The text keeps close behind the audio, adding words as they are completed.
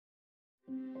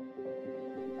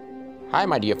Hi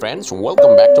my dear friends,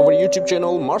 welcome back to our YouTube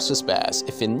channel Mars Perseverance.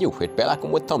 If you're new, hit bell icon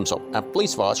with thumbs up and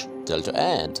please watch till the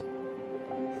end.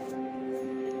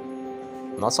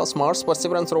 NASA's Mars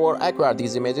Perseverance Rover acquired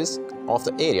these images of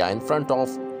the area in front of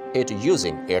it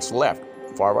using its left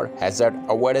forward hazard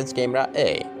avoidance camera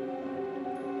A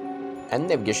and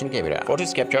navigation camera.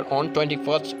 Photos captured on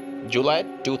 21st July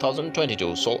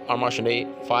 2022, so on Martian Day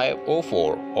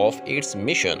 504 of its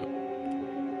mission.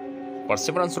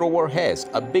 Perseverance rover has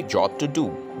a big job to do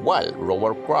while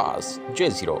rover crosses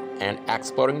J0 and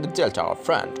exploring the Delta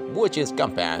front, which is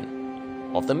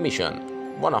campaign of the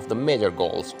mission. One of the major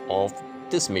goals of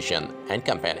this mission and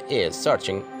campaign is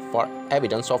searching for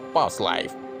evidence of past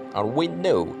life, and we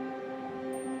know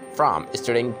from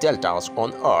studying deltas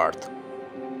on Earth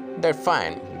that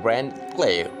fine grained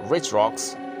clay rich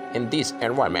rocks in these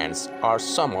environments are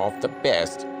some of the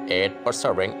best at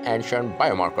preserving ancient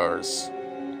biomarkers.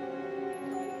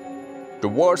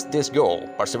 Towards this goal,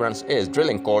 Perseverance is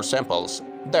drilling core samples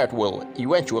that will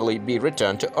eventually be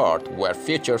returned to Earth, where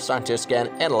future scientists can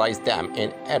analyze them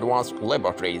in advanced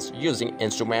laboratories using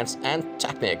instruments and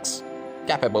techniques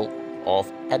capable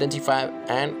of identifying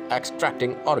and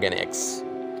extracting organics,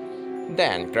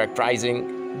 then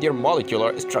characterizing their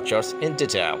molecular structures in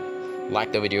detail.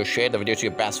 Like the video, share the video to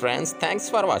your best friends. Thanks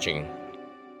for watching.